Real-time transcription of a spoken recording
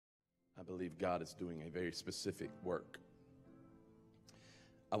I believe God is doing a very specific work.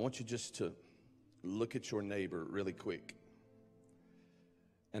 I want you just to look at your neighbor really quick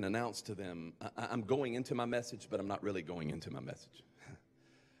and announce to them, I'm going into my message, but I'm not really going into my message.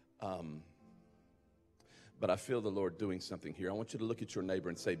 But I feel the Lord doing something here. I want you to look at your neighbor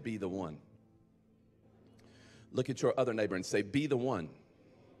and say, be the one. Look at your other neighbor and say, be the one.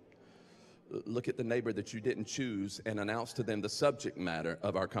 Look at the neighbor that you didn't choose and announce to them the subject matter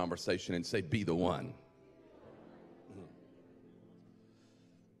of our conversation and say, be the one.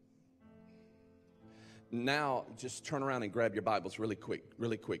 Now, just turn around and grab your Bibles really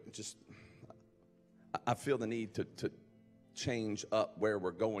quick. Just, I feel the need to change up where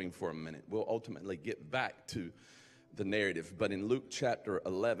we're going for a minute. We'll ultimately get back to the narrative. But in Luke chapter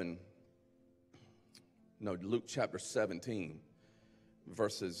 17,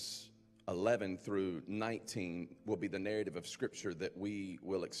 verses 11 through 19 will be the narrative of Scripture that we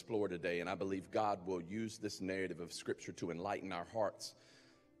will explore today. And I believe God will use this narrative of Scripture to enlighten our hearts.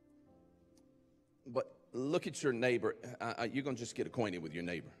 But look at your neighbor. You're going to just get acquainted with your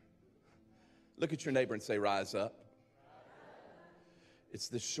neighbor. Look at your neighbor and say, rise up. It's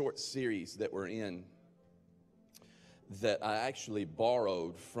this short series that we're in that I actually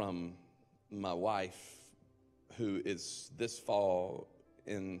borrowed from my wife, who is this fall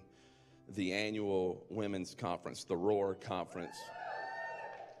in the annual women's conference, the Roar Conference.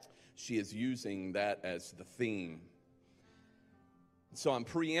 She is using that as the theme. So I'm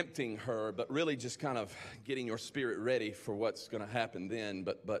preempting her, but really just kind of getting your spirit ready for what's going to happen then.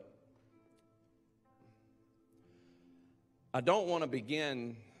 But I don't want to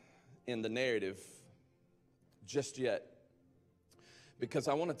begin in the narrative just yet, because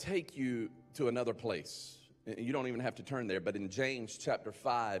I want to take you to another place. You don't even have to turn there, but in James chapter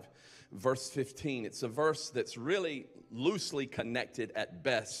 5, verse 15, it's a verse that's really loosely connected at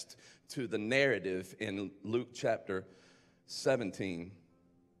best to the narrative in Luke chapter 17.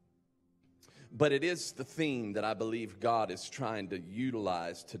 But it is the theme that I believe God is trying to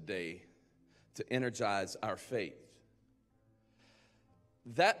utilize today to energize our faith.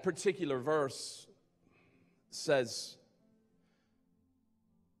 That particular verse says,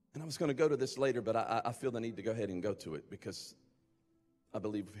 and I was going to go to this later, but I feel the need to go ahead and go to it because I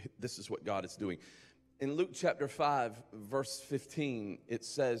believe this is what God is doing. In Luke chapter 5, verse 15, it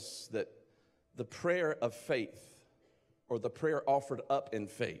says that the prayer of faith, or the prayer offered up in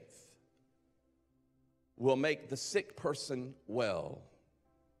faith, will make the sick person well.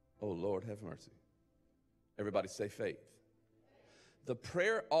 Oh, Lord, have mercy. Everybody say faith. The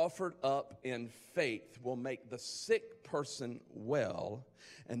prayer offered up in faith will make the sick person well.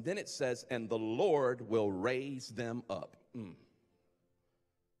 And then it says, and the Lord will raise them up.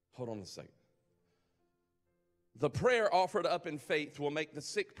 Hold on a second. The prayer offered up in faith will make the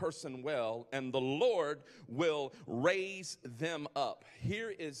sick person well, and the Lord will raise them up.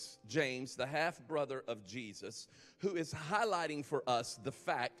 Here is James, the half-brother of Jesus, who is highlighting for us the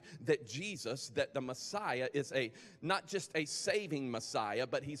fact that Jesus, that the Messiah is not just a saving Messiah,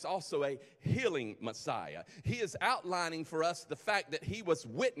 but he's also a healing Messiah. He is outlining for us the fact that he was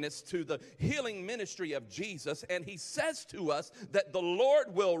witness to the healing ministry of Jesus, and he says to us that the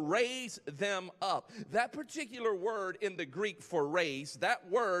Lord will raise them up. That particular word in the Greek for raise, that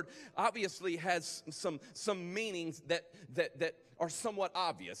word obviously has some meanings that are somewhat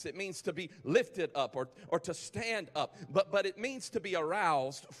obvious. It means to be lifted up or to stand up, but it means to be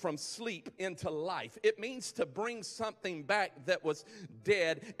aroused from sleep into life. It means to bring something back that was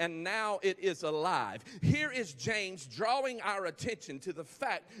dead and now it is alive. Here is James drawing our attention to the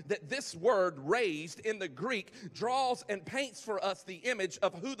fact that this word raised in the Greek draws and paints for us the image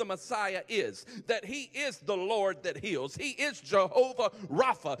of who the Messiah is, that he is the Lord that heals. He is Jehovah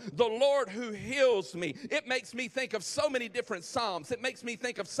Rapha, the Lord who heals me. It makes me think of so many different Psalms. It makes me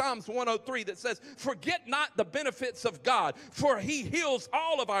think of Psalms 103 that says, forget not the benefits of God, for he heals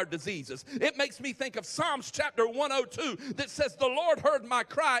all of our diseases. It makes me think of Psalms chapter 102 that says, the Lord heard my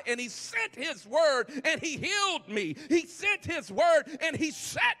cry and he sent his word and he healed me. He sent his word and he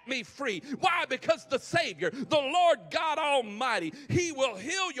set me free. Why? Because the Savior, the Lord God Almighty, he will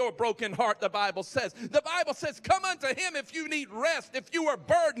heal your broken heart, the Bible says. The Bible says, come unto him if you need rest, if you are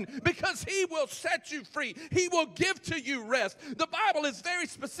burdened, because he will set you free. He will give to you rest. The Bible is very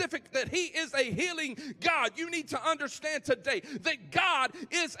specific that he is a healing God. You need to understand today that God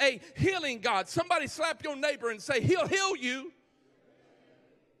is a healing God. Somebody slap your neighbor and say, he'll heal you.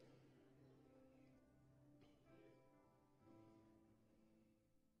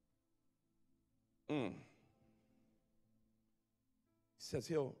 He says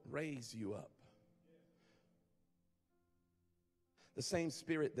he'll raise you up. The same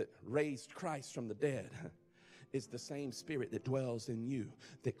Spirit that raised Christ from the dead is the same Spirit that dwells in you,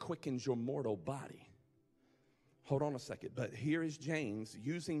 that quickens your mortal body. Hold on a second, but here is James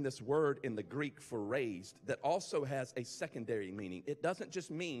using this word in the Greek for raised that also has a secondary meaning. It doesn't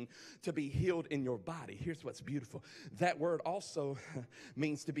just mean to be healed in your body. Here's what's beautiful. That word also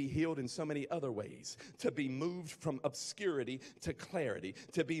means to be healed in so many other ways. To be moved from obscurity to clarity.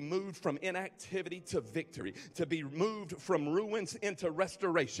 To be moved from inactivity to victory. To be moved from ruins into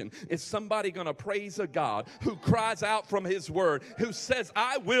restoration. Is somebody going to praise a God who cries out from his word, who says,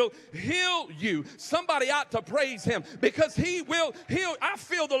 I will heal you? Somebody ought to praise him because he will heal. I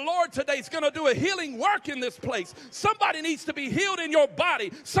feel the Lord today is going to do a healing work in this place. Somebody needs to be healed in your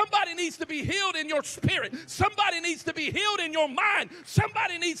body. Somebody needs to be healed in your spirit. Somebody needs to be healed in your mind.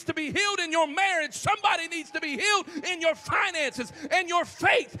 Somebody needs to be healed in your marriage. Somebody needs to be healed in your finances. And your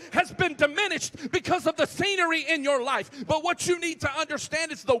faith has been diminished because of the scenery in your life. But what you need to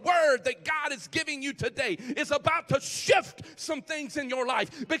understand is the word that God is giving you today is about to shift some things in your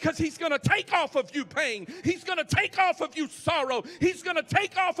life, because he's going to take off of you pain. He's going to take off of you sorrow. He's going to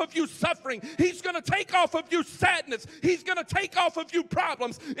take off of you suffering. He's going to take off of you sadness. He's going to take off of you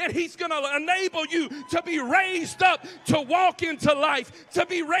problems, and he's going to enable you to be raised up to walk into life, to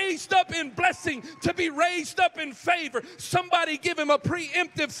be raised up in blessing, to be raised up in favor. Somebody give him a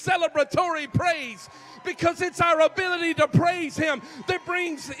preemptive celebratory praise, because it's our ability to praise him that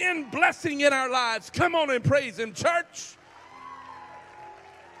brings in blessing in our lives. Come on and praise him, church.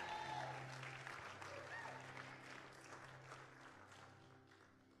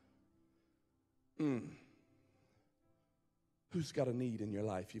 Who's got a need in your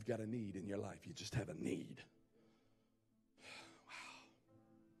life? You've got a need in your life. You just have a need. Wow.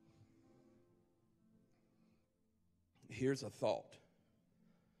 Here's a thought.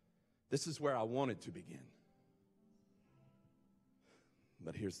 This is where I wanted to begin.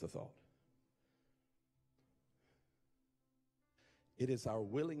 But here's the thought. It is our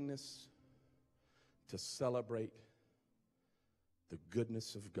willingness to celebrate the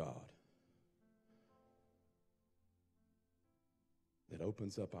goodness of God that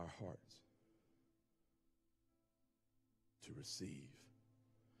opens up our hearts to receive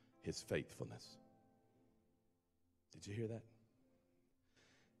his faithfulness. Did you hear that?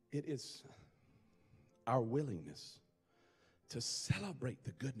 It is our willingness to celebrate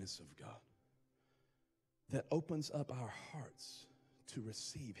the goodness of God that opens up our hearts to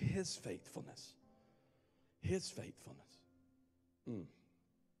receive his faithfulness. His faithfulness.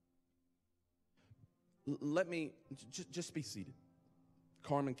 Let me, just be seated.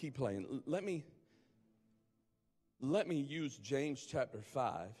 Carmen, keep playing. Let me use James chapter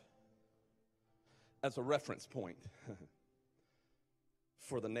 5 as a reference point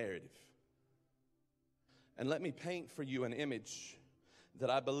for the narrative. And let me paint for you an image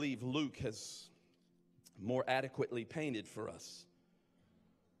that I believe Luke has more adequately painted for us.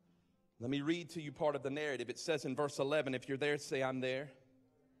 Let me read to you part of the narrative. It says in verse 11, if you're there, say, I'm there.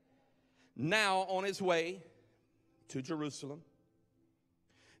 Now on his way to Jerusalem,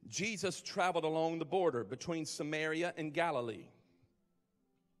 Jesus traveled along the border between Samaria and Galilee.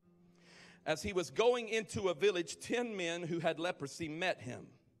 As he was going into a village, 10 men who had leprosy met him.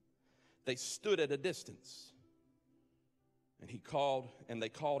 They stood at a distance. And they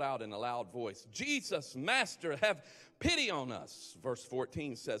called out in a loud voice, Jesus, Master, have pity on us. Verse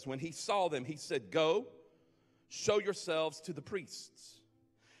 14 says, when he saw them, he said, go, show yourselves to the priests.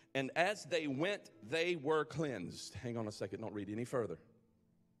 And as they went, they were cleansed. Hang on a second, don't read any further,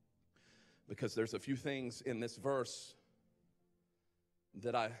 because there's a few things in this verse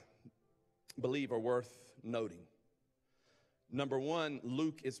that I believe are worth noting. Number one,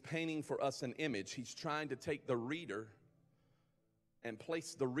 Luke is painting for us an image. He's trying to take the reader and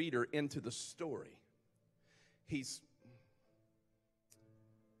place the reader into the story. He's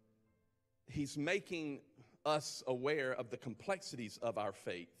making us aware of the complexities of our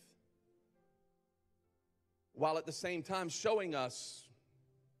faith, while at the same time showing us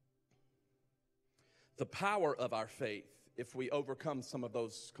the power of our faith if we overcome some of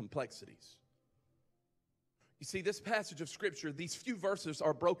those complexities. You see, this passage of Scripture, these few verses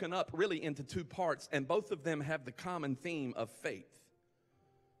are broken up really into two parts, and both of them have the common theme of faith.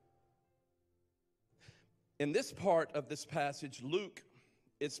 In this part of this passage, Luke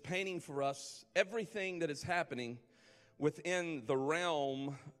is painting for us everything that is happening within the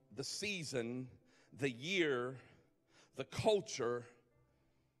realm, the season, the year, the culture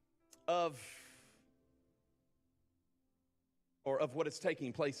of what is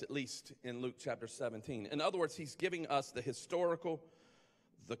taking place, at least in Luke chapter 17. In other words, he's giving us the historical,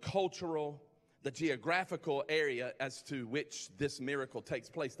 the cultural, the geographical area as to which this miracle takes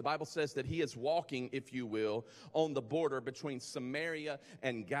place. The Bible says that he is walking, if you will, on the border between Samaria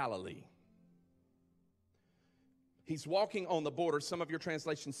and Galilee. He's walking on the border. Some of your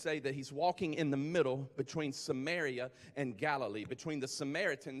translations say that he's walking in the middle between Samaria and Galilee, between the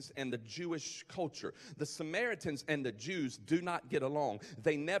Samaritans and the Jewish culture. The Samaritans and the Jews do not get along.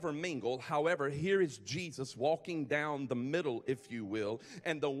 They never mingle. However, here is Jesus walking down the middle, if you will.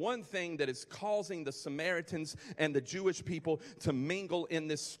 And the one thing that is causing the Samaritans and the Jewish people to mingle in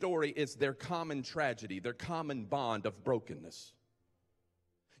this story is their common tragedy, their common bond of brokenness.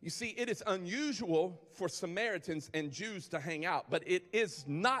 You see, it is unusual for Samaritans and Jews to hang out, but it is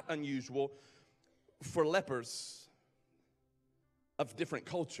not unusual for lepers of different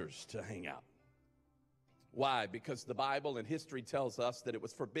cultures to hang out. Why? Because the Bible and history tells us that it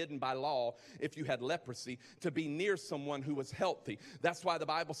was forbidden by law, if you had leprosy, to be near someone who was healthy. That's why the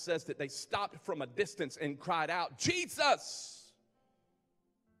Bible says that they stopped from a distance and cried out, Jesus!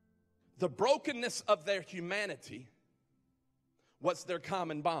 The brokenness of their humanity was their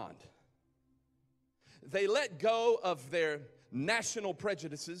common bond. They let go of their national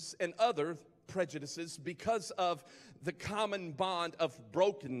prejudices and other prejudices because of the common bond of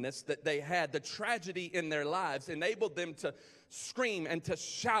brokenness that they had. The tragedy in their lives enabled them to scream and to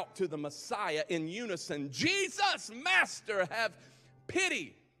shout to the Messiah in unison, Jesus, Master, have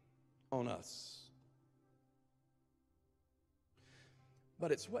pity on us.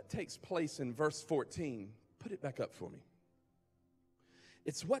 But it's what takes place in verse 14. Put it back up for me.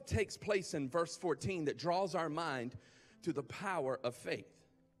 It's what takes place in verse 14 that draws our mind to the power of faith.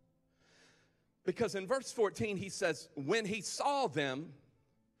 Because in verse 14, he says, when he saw them,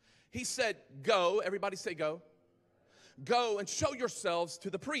 he said, go, everybody say go. Go and show yourselves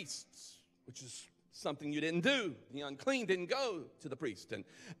to the priests, which is something you didn't do. The unclean didn't go to the priest. And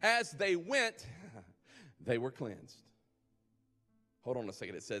as they went, they were cleansed. Hold on a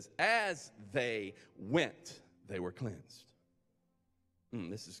second. It says, as they went, they were cleansed.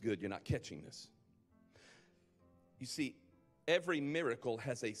 This is good. You're not catching this. You see, every miracle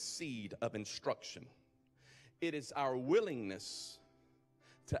has a seed of instruction. It is our willingness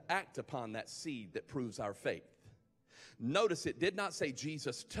to act upon that seed that proves our faith. Notice it did not say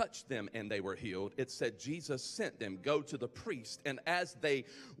Jesus touched them and they were healed. It said Jesus sent them, go to the priest, and as they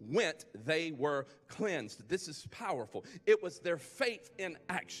went, they were cleansed. This is powerful. It was their faith in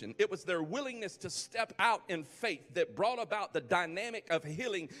action. It was their willingness to step out in faith that brought about the dynamic of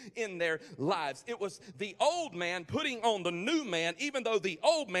healing in their lives. It was the old man putting on the new man, even though the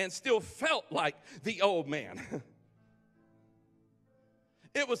old man still felt like the old man.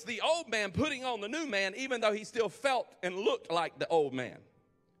 It was the old man putting on the new man, even though he still felt and looked like the old man.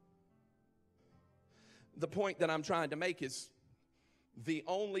 The point that I'm trying to make is the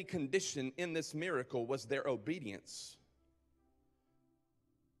only condition in this miracle was their obedience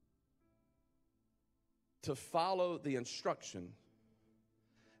to follow the instruction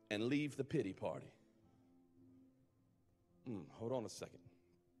and leave the pity party. Hold on a second,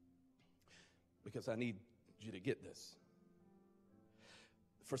 because I need you to get this.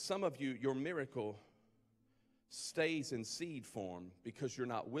 For some of you, your miracle stays in seed form because you're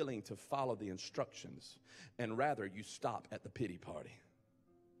not willing to follow the instructions, and rather you stop at the pity party.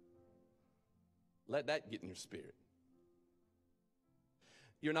 Let that get in your spirit.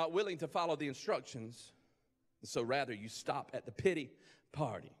 You're not willing to follow the instructions, so rather you stop at the pity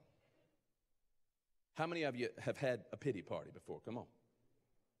party. How many of you have had a pity party before? Come on.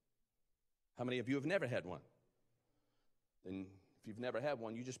 How many of you have never had one? Then if you've never had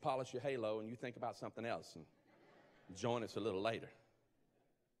one, you just polish your halo and you think about something else and join us a little later.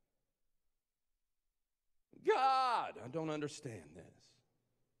 God, I don't understand this.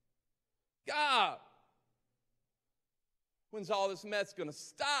 God, when's all this mess going to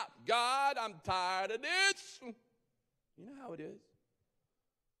stop? God, I'm tired of this. You know how it is.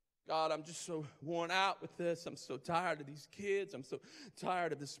 God, I'm just so worn out with this. I'm so tired of these kids. I'm so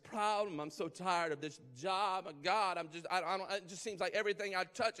tired of this problem. I'm so tired of this job. God, it just seems like everything I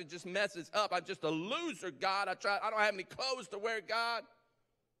touch, it just messes up. I'm just a loser, God. I don't have any clothes to wear, God.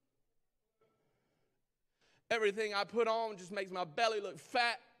 Everything I put on just makes my belly look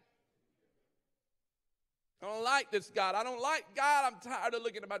fat. I don't like this, God. I don't like God. I'm tired of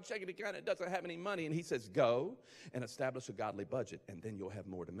looking at my checking account. It doesn't have any money. And he says, go and establish a godly budget, and then you'll have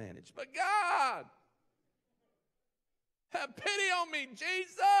more to manage. But God, have pity on me,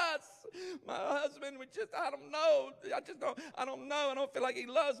 Jesus. My husband would I don't know. I don't feel like he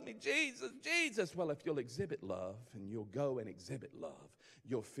loves me. Jesus. Well, if you'll exhibit love and you'll go and exhibit love,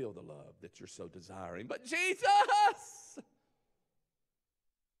 you'll feel the love that you're so desiring. But Jesus,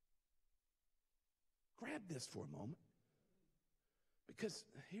 grab this for a moment. Because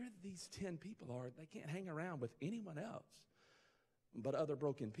here these 10 people are, they can't hang around with anyone else but other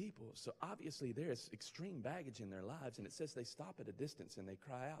broken people. So obviously there's extreme baggage in their lives, and it says they stop at a distance and they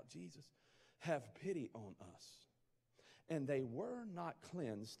cry out, Jesus, have pity on us. And they were not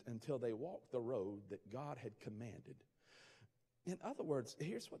cleansed until they walked the road that God had commanded. In other words,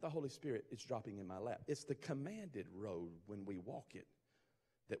 here's what the Holy Spirit is dropping in my lap. It's the commanded road when we walk it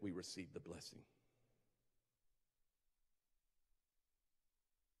that we receive the blessing.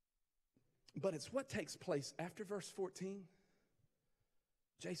 But it's what takes place after verse 14,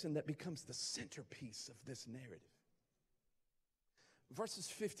 Jason, that becomes the centerpiece of this narrative. Verses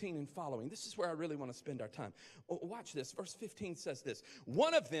 15 and following, this is where I really want to spend our time. Watch this. Verse 15 says this.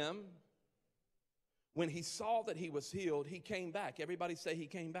 One of them, when he saw that he was healed, he came back. Everybody say he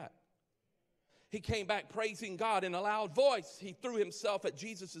came back. He came back praising God in a loud voice. He threw himself at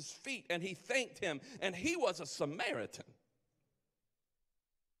Jesus' feet and he thanked him. And he was a Samaritan.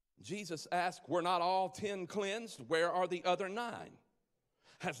 Jesus asked, were not all 10 cleansed? Where are the other 9?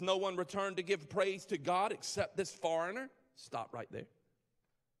 Has no one returned to give praise to God except this foreigner? Stop right there.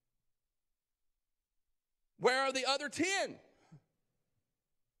 Where are the other 10?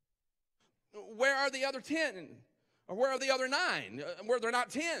 Where are the other 10? Or where are the other 9? Were there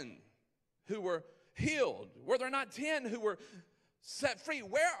not 10 who were healed? Were there not 10 who were set free?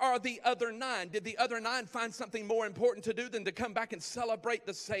 Where are the other 9? Did the other 9 find something more important to do than to come back and celebrate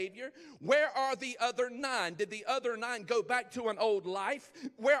the Savior? Where are the other 9? Did the other 9 go back to an old life?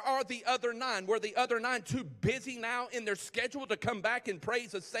 Where are the other 9? Were the other 9 too busy now in their schedule to come back and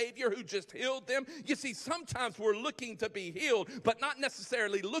praise a Savior who just healed them? You see, sometimes we're looking to be healed, but not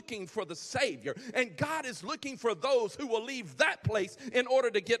necessarily looking for the Savior. And God is looking for those who will leave that place in order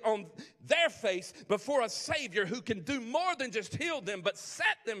to get on their face before a Savior who can do more than just heal them, but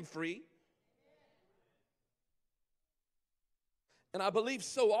set them free. And I believe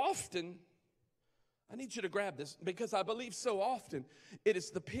so often, I need you to grab this, because I believe so often it is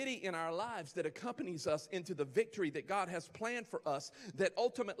the pity in our lives that accompanies us into the victory that God has planned for us that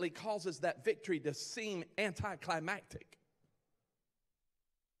ultimately causes that victory to seem anticlimactic.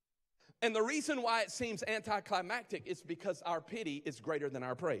 And the reason why it seems anticlimactic is because our pity is greater than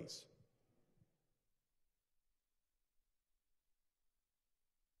our praise.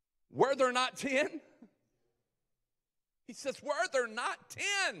 Were there not 10? He says, were there not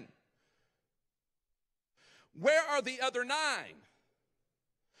 10? Where are the other 9?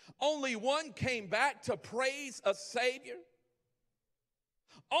 Only one came back to praise a Savior.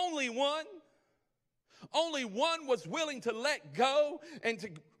 Only one. Only one was willing to let go and to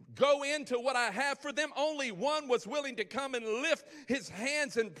go into what I have for them. Only one was willing to come and lift his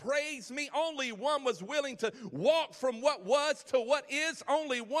hands and praise me. Only one was willing to walk from what was to what is.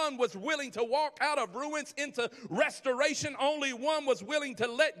 Only one was willing to walk out of ruins into restoration. Only one was willing to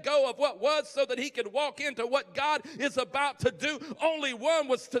let go of what was so that he could walk into what God is about to do. Only one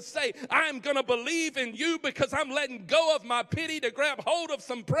was to say, I'm going to believe in you because I'm letting go of my pity to grab hold of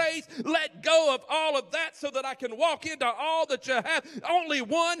some praise. Let go of all of that so that I can walk into all that you have. Only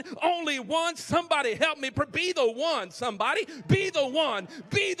one. Somebody help me. Be the one, somebody. Be the one.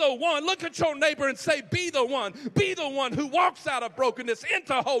 Be the one. Look at your neighbor and say, be the one. Be the one who walks out of brokenness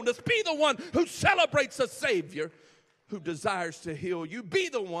into wholeness. Be the one who celebrates a Savior who desires to heal you. Be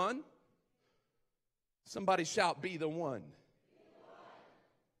the one. Somebody shout, be the one.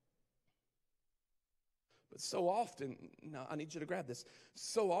 But so often, now I need you to grab this.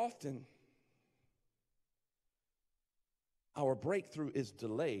 So often, our breakthrough is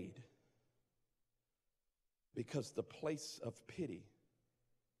delayed because the place of pity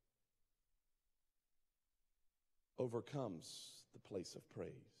overcomes the place of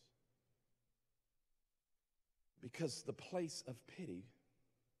praise. Because the place of pity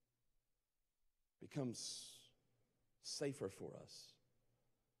becomes safer for us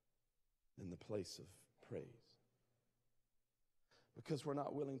than the place of praise. Because we're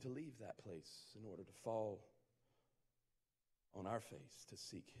not willing to leave that place in order to fall on our face to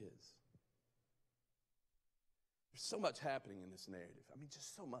seek his. There's so much happening in this narrative. I mean,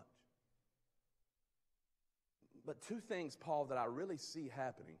 just so much. But 2 things, Paul, that I really see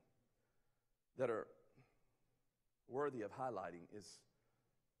happening that are worthy of highlighting is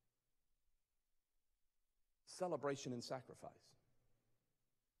celebration and sacrifice.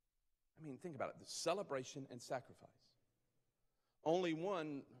 I mean, think about it. The celebration and sacrifice. Only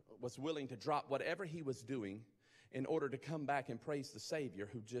one was willing to drop whatever he was doing in order to come back and praise the Savior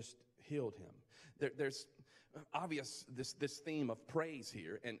who just healed him. obvious, this theme of praise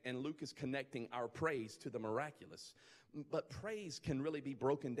here, and Luke is connecting our praise to the miraculous. But praise can really be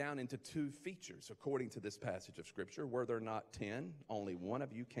broken down into two features, according to this passage of Scripture. Were there not 10? Only one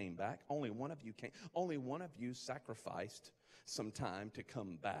of you came back. Only one of you came. Only one of you sacrificed some time to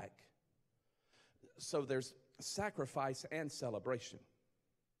come back. So there's sacrifice and celebration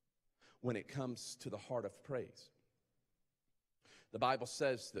when it comes to the heart of praise. The Bible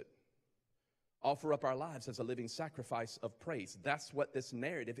says that offer up our lives as a living sacrifice of praise. That's what this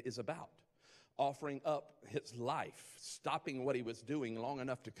narrative is about. Offering up his life, stopping what he was doing long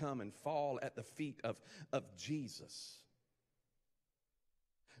enough to come and fall at the feet of Jesus.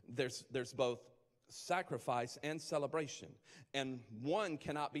 There's both sacrifice and celebration, and one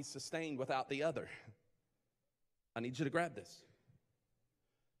cannot be sustained without the other. I need you to grab this.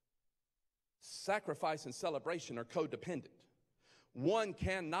 Sacrifice and celebration are codependent. One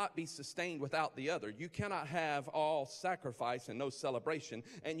cannot be sustained without the other. You cannot have all sacrifice and no celebration,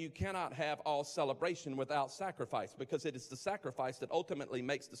 and you cannot have all celebration without sacrifice, because it is the sacrifice that ultimately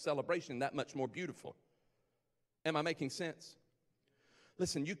makes the celebration that much more beautiful. Am I making sense?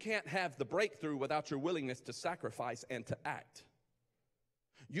 Listen, you can't have the breakthrough without your willingness to sacrifice and to act.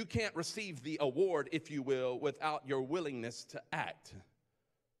 You can't receive the award, if you will, without your willingness to act.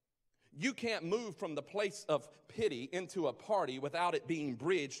 You can't move from the place of pity into a party without it being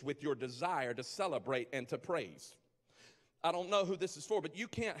bridged with your desire to celebrate and to praise. I don't know who this is for, but you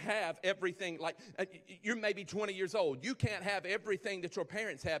can't have everything. Like, you're maybe 20 years old. You can't have everything that your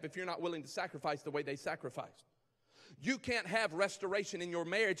parents have if you're not willing to sacrifice the way they sacrificed. You can't have restoration in your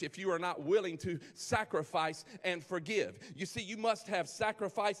marriage if you are not willing to sacrifice and forgive. You see, you must have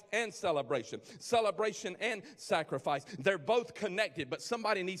sacrifice and celebration. Celebration and sacrifice. They're both connected, but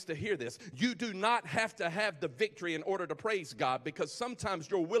somebody needs to hear this. You do not have to have the victory in order to praise God, because sometimes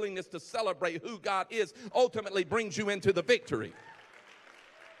your willingness to celebrate who God is ultimately brings you into the victory.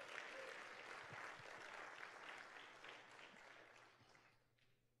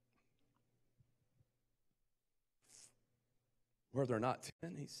 Were there not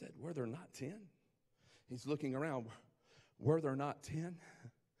 10? He said, were there not 10? He's looking around. Were there not 10?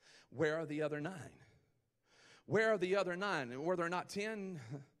 Where are the other 9? Where are the other 9? Were there not 10?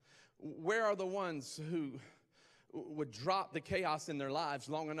 Where are the ones who would drop the chaos in their lives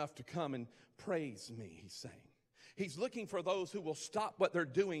long enough to come and praise me, he's saying. He's looking for those who will stop what they're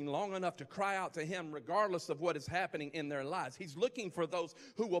doing long enough to cry out to him regardless of what is happening in their lives. He's looking for those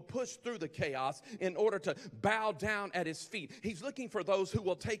who will push through the chaos in order to bow down at his feet. He's looking for those who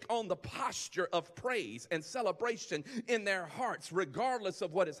will take on the posture of praise and celebration in their hearts regardless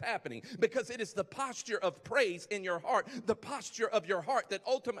of what is happening, because it is the posture of praise in your heart, the posture of your heart, that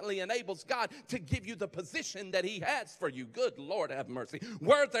ultimately enables God to give you the position that he has for you. Good Lord, have mercy.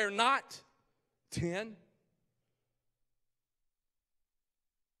 Were there not 10?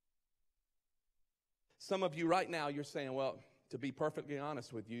 Some of you right now, you're saying, well, to be perfectly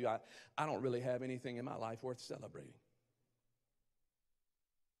honest with you, I don't really have anything in my life worth celebrating.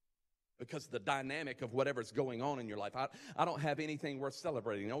 Because the dynamic of whatever's going on in your life, I don't have anything worth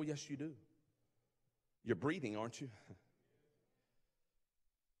celebrating. Oh, yes, you do. You're breathing, aren't you?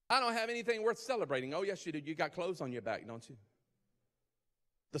 I don't have anything worth celebrating. Oh, yes, you do. You got clothes on your back, don't you?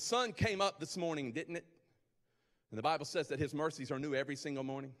 The sun came up this morning, didn't it? And the Bible says that his mercies are new every single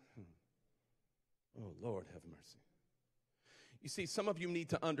morning. Oh, Lord, have mercy. You see, some of you need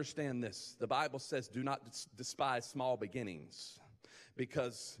to understand this. The Bible says, do not despise small beginnings,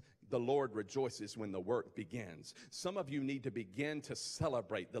 because the Lord rejoices when the work begins. Some of you need to begin to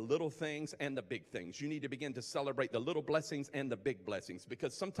celebrate the little things and the big things. You need to begin to celebrate the little blessings and the big blessings,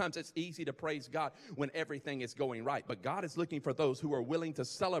 because sometimes it's easy to praise God when everything is going right. But God is looking for those who are willing to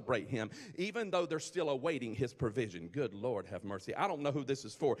celebrate him, even though they're still awaiting his provision. Good Lord, have mercy. I don't know who this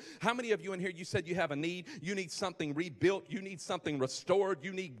is for. How many of you in here, you said you have a need, you need something rebuilt, you need something restored,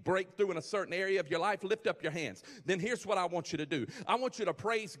 you need breakthrough in a certain area of your life? Lift up your hands. Then here's what I want you to do. I want you to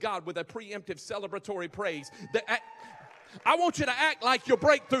praise God with a preemptive celebratory praise. I want you to act like your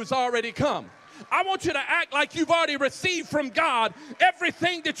breakthrough's already come. I want you to act like you've already received from God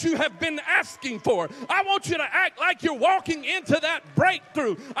everything that you have been asking for. I want you to act like you're walking into that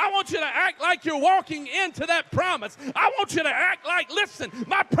breakthrough. I want you to act like you're walking into that promise. I want you to act like, listen,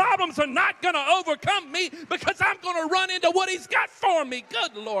 my problems are not going to overcome me, because I'm going to run into what he's got for me.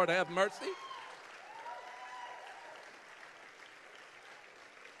 Good Lord, have mercy.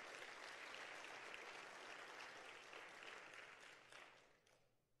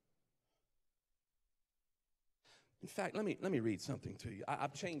 In fact, let me read something to you.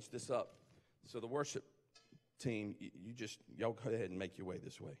 I've changed this up. So the worship team, y'all go ahead and make your way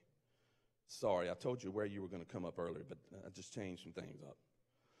this way. Sorry, I told you where you were going to come up earlier, but I just changed some things up.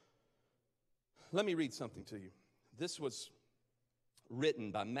 Let me read something to you. This was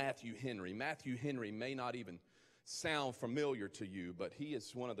written by Matthew Henry. Matthew Henry may not even sound familiar to you, but he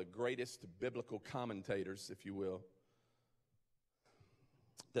is one of the greatest biblical commentators, if you will,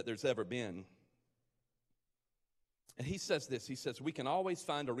 that there's ever been. And he says this, he says, we can always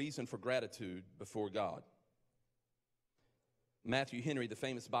find a reason for gratitude before God. Matthew Henry, the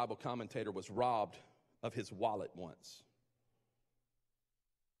famous Bible commentator, was robbed of his wallet once.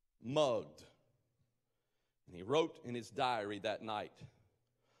 Mugged. And he wrote in his diary that night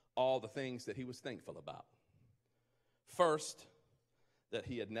all the things that he was thankful about. First, that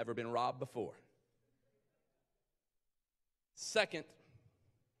he had never been robbed before. Second,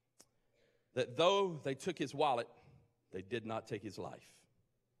 that though they took his wallet, they did not take his life.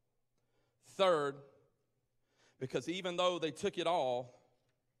 Third, because even though they took it all,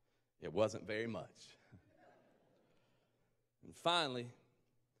 it wasn't very much. And finally,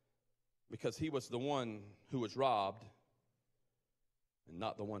 because he was the one who was robbed and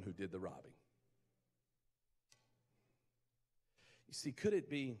not the one who did the robbing. You see, could it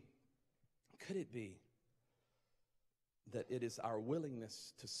be that it is our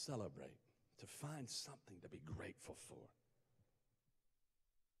willingness to celebrate, to find something to be grateful for,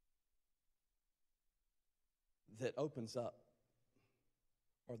 that opens up,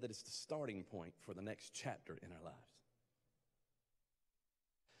 or that is the starting point for the next chapter in our lives?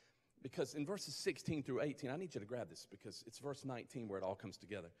 Because in verses 16 through 18, I need you to grab this because it's verse 19 where it all comes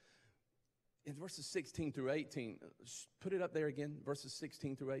together. In verses 16 through 18, put it up there again, verses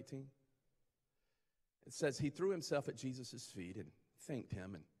 16 through 18. It says, he threw himself at Jesus' feet and thanked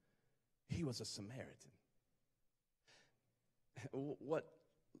him, and he was a Samaritan. What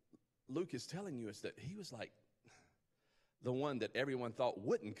Luke is telling you is that he was like the one that everyone thought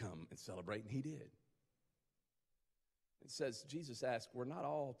wouldn't come and celebrate, and he did. It says, Jesus asked, were not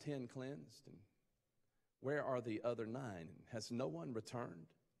all 10 cleansed? And where are the other 9? And has no one returned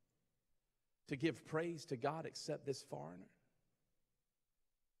to give praise to God except this foreigner?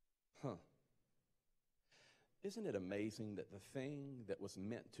 Isn't it amazing that the thing that was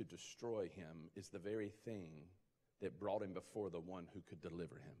meant to destroy him is the very thing that brought him before the one who could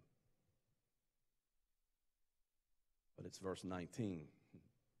deliver him? But it's verse 19.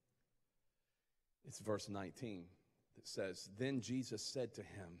 It's verse 19 that says, then Jesus said to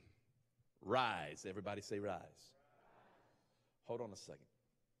him, rise. Everybody say rise. Hold on a second.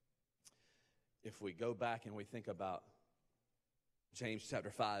 If we go back and we think about James chapter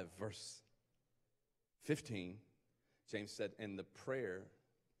 5, verse 15, James said, and the prayer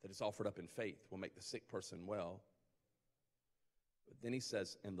that is offered up in faith will make the sick person well. But then he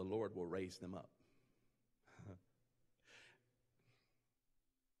says, and the Lord will raise them up.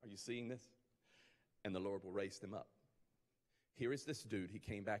 Are you seeing this? And the Lord will raise them up. Here is this dude. He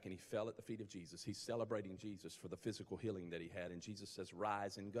came back and he fell at the feet of Jesus. He's celebrating Jesus for the physical healing that he had. And Jesus says,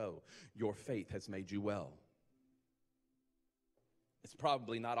 rise and go. Your faith has made you well. It's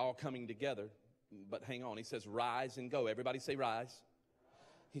probably not all coming together, but hang on. He says, rise and go. Everybody say rise.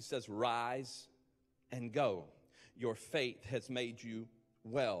 He says, rise and go. Your faith has made you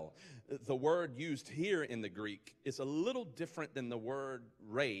well. The word used here in the Greek is a little different than the word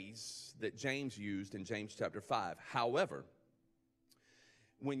raise that James used in James chapter 5. However,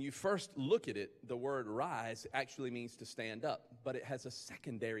 when you first look at it, the word rise actually means to stand up, but it has a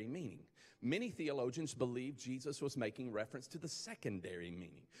secondary meaning. Many theologians believe Jesus was making reference to the secondary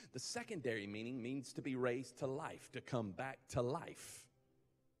meaning. The secondary meaning means to be raised to life, to come back to life.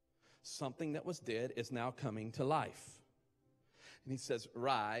 Something that was dead is now coming to life. And he says,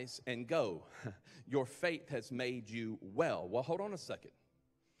 rise and go. Your faith has made you well. Well, hold on a second.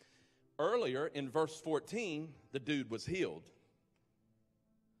 Earlier in verse 14, the dude was healed.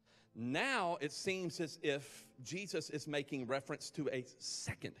 Now it seems as if Jesus is making reference to a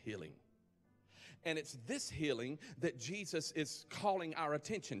second healing. And it's this healing that Jesus is calling our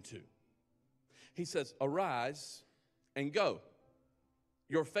attention to. He says, arise and go.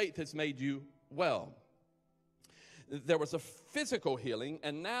 Your faith has made you well. There was a physical healing,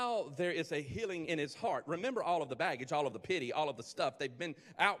 and now there is a healing in his heart. Remember all of the baggage, all of the pity, all of the stuff. They've been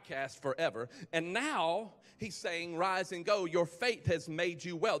outcast forever. And now he's saying, rise and go. Your faith has made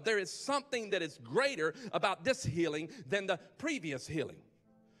you well. There is something that is greater about this healing than the previous healing.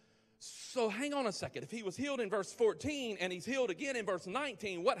 So hang on a second. If he was healed in verse 14 and he's healed again in verse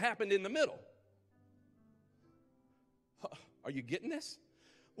 19, what happened in the middle? Are you getting this?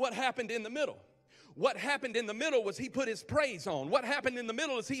 What happened in the middle? What happened in the middle was he put his praise on. What happened in the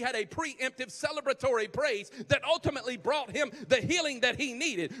middle is he had a preemptive celebratory praise that ultimately brought him the healing that he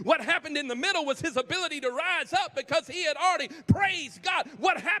needed. What happened in the middle was his ability to rise up because he had already praised God.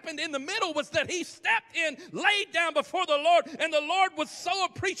 What happened in the middle was that he stepped in, laid down before the Lord, and the Lord was so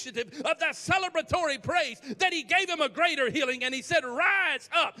appreciative of that celebratory praise that he gave him a greater healing, and he said, rise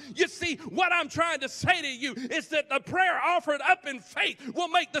up. You see, what I'm trying to say to you is that the prayer offered up in faith will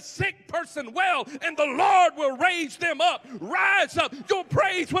make the sick person well, and the Lord will raise them up. Rise up. Your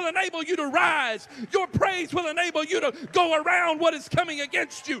praise will enable you to rise. Your praise will enable you to go around what is coming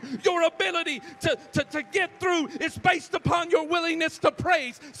against you. Your ability to get through is based upon your willingness to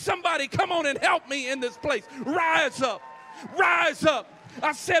praise. Somebody come on and help me in this place. Rise up. Rise up.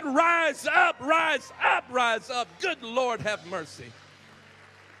 I said rise up, rise up, rise up. Good Lord, have mercy.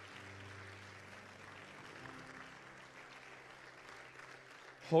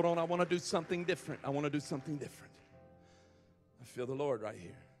 Hold on, I want to do something different. I want to do something different. I feel the Lord right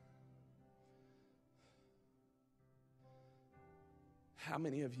here. How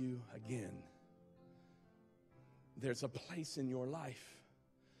many of you, again, there's a place in your life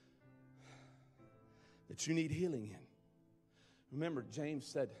that you need healing in? Remember, James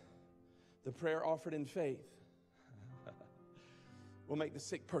said, the prayer offered in faith will make the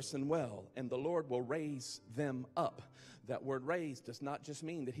sick person well, and the Lord will raise them up. That word raise does not just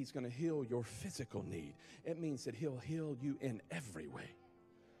mean that he's going to heal your physical need. It means that he'll heal you in every way.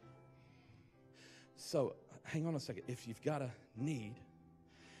 So, hang on a second. If you've got a need,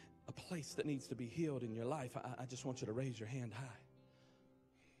 a place that needs to be healed in your life, I just want you to raise your hand high.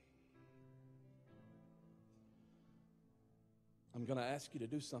 I'm going to ask you to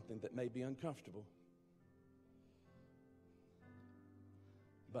do something that may be uncomfortable,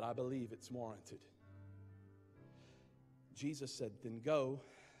 but I believe it's warranted. Jesus said, then go,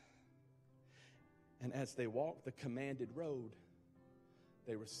 and as they walk the commanded road,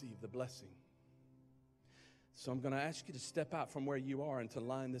 they receive the blessing. So I'm going to ask you to step out from where you are and to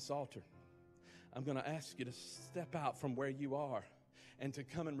line this altar. I'm going to ask you to step out from where you are and to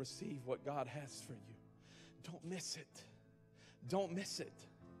come and receive what God has for you. Don't miss it. Don't miss it.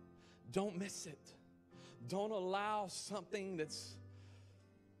 Don't miss it. Don't allow something that's,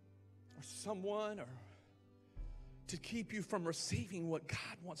 or someone, or to keep you from receiving what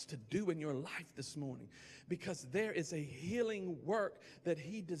God wants to do in your life this morning, because there is a healing work that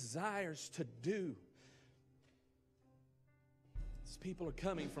he desires to do. These people are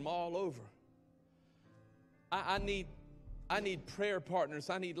coming from all over. I need prayer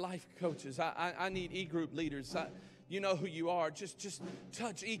partners. I need life coaches. I need e-group leaders. You know who you are. Just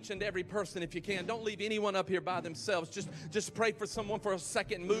touch each and every person if you can. Don't leave anyone up here by themselves. Just pray for someone for a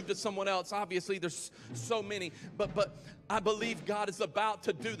second and move to someone else. Obviously, there's so many. But I believe God is about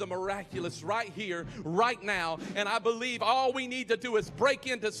to do the miraculous right here, right now. And I believe all we need to do is break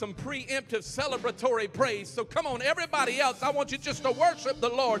into some preemptive celebratory praise. So come on, everybody else, I want you just to worship the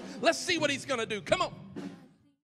Lord. Let's see what he's going to do. Come on.